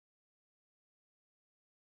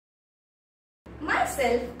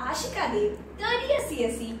myself, Ashika, third year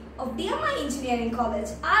CSE of DMIEC Engineering College,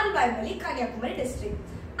 Alvaimali, Kanyakumari district.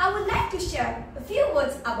 I would like to share a few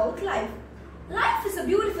words about life. Life is a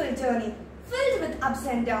beautiful journey filled with ups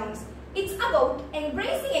and downs. It's about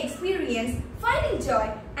embracing experience, finding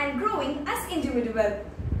joy and growing as individuals.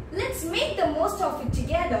 Let's make the most of it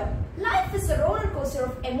together. Life is a roller coaster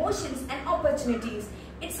of emotions and opportunities.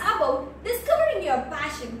 It's about discovering your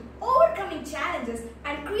passion, overcoming challenges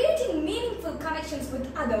and creating meaningful connections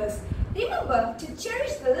with others. Remember to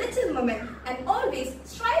cherish the little moment and always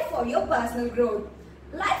strive for your personal growth.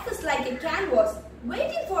 Life is like a canvas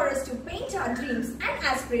waiting for us to paint our dreams and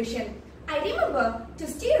aspirations. I remember to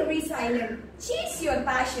stay resilient, chase your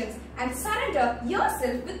passions and surrender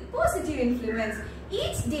yourself with positive influence.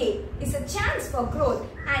 Each day is a chance for growth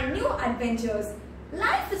and new adventures.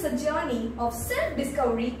 Life is a journey of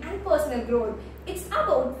self-discovery and personal growth. It's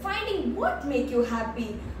about finding what makes you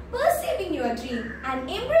happy, pursuing your dream and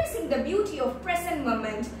embracing the beauty of present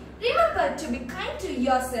moment. Remember to be kind to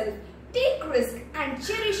yourself, take risks and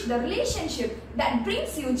cherish the relationship that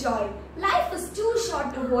brings you joy. Life is too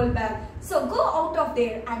short to hold back, so go out of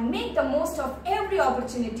there and make the most of every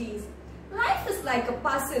opportunities. Life is like a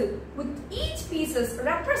puzzle with each pieces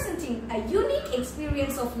representing a unique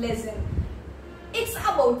experience of lesson. It's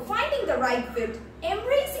about finding the right fit,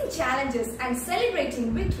 embracing challenges and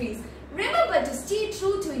celebrating victories. Remember to stay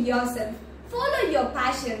true to yourself, follow your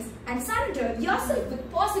passions and surrender yourself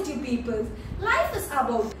with positive people. Life is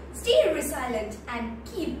about stay resilient and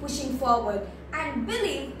keep pushing forward and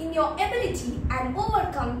believe in your ability and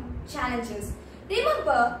overcome challenges.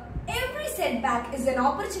 Remember, every setback is an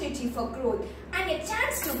opportunity for growth and a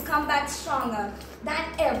chance to come back stronger than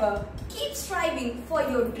ever. Keep striving for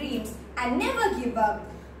your dreams and never give up.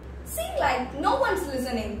 Sing like no one's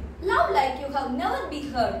listening. Love like you have never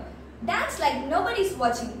been heard. Dance like nobody's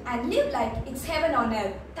watching and live like it's heaven on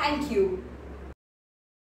earth. Thank you.